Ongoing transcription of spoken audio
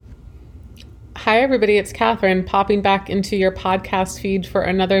Hi, everybody. It's Catherine popping back into your podcast feed for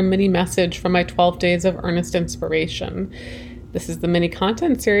another mini message from my 12 Days of Earnest Inspiration. This is the mini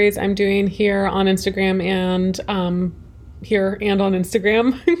content series I'm doing here on Instagram and on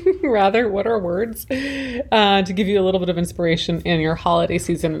Instagram, rather, what are words, to give you a little bit of inspiration in your holiday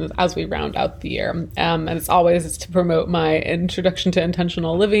season as we round out the year. And it's always to promote my Introduction to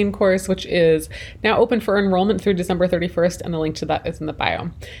Intentional Living course, which is now open for enrollment through December 31st, and the link to that is in the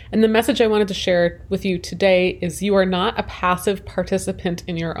bio. And the message I wanted to share with you today is you are not a passive participant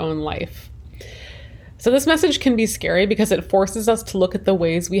in your own life. So this message can be scary because it forces us to look at the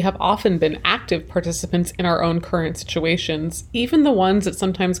ways we have often been active participants in our own current situations, even the ones that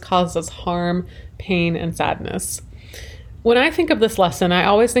sometimes cause us harm, pain, and sadness. When I think of this lesson, I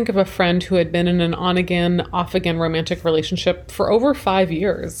always think of a friend who had been in an on-again, off-again romantic relationship for over 5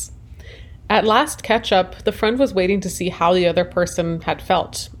 years. At last catch-up, the friend was waiting to see how the other person had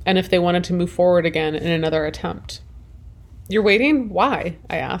felt and if they wanted to move forward again in another attempt. "You're waiting? Why?"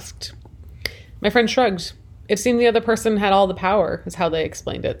 I asked. My friend shrugged. It seemed the other person had all the power, is how they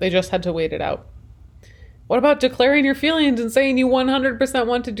explained it. They just had to wait it out. "What about declaring your feelings and saying you 100%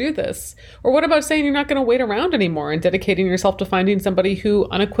 want to do this? Or what about saying you're not going to wait around anymore and dedicating yourself to finding somebody who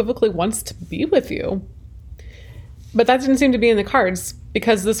unequivocally wants to be with you?" But that didn't seem to be in the cards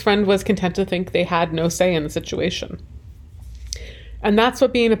because this friend was content to think they had no say in the situation. And that's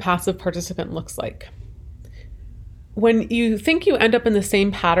what being a passive participant looks like. When you think you end up in the same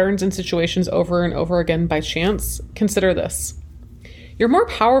patterns and situations over and over again by chance, consider this. You're more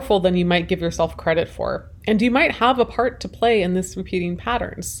powerful than you might give yourself credit for, and you might have a part to play in this repeating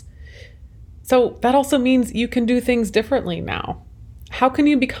patterns. So that also means you can do things differently now. How can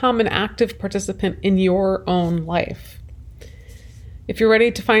you become an active participant in your own life? If you're ready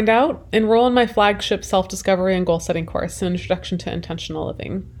to find out, enroll in my flagship self-discovery and goal-setting course, An Introduction to Intentional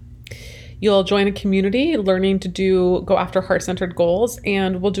Living. You'll join a community learning to go after heart-centered goals,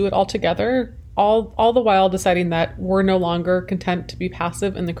 and we'll do it all together, all the while deciding that we're no longer content to be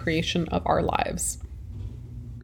passive in the creation of our lives.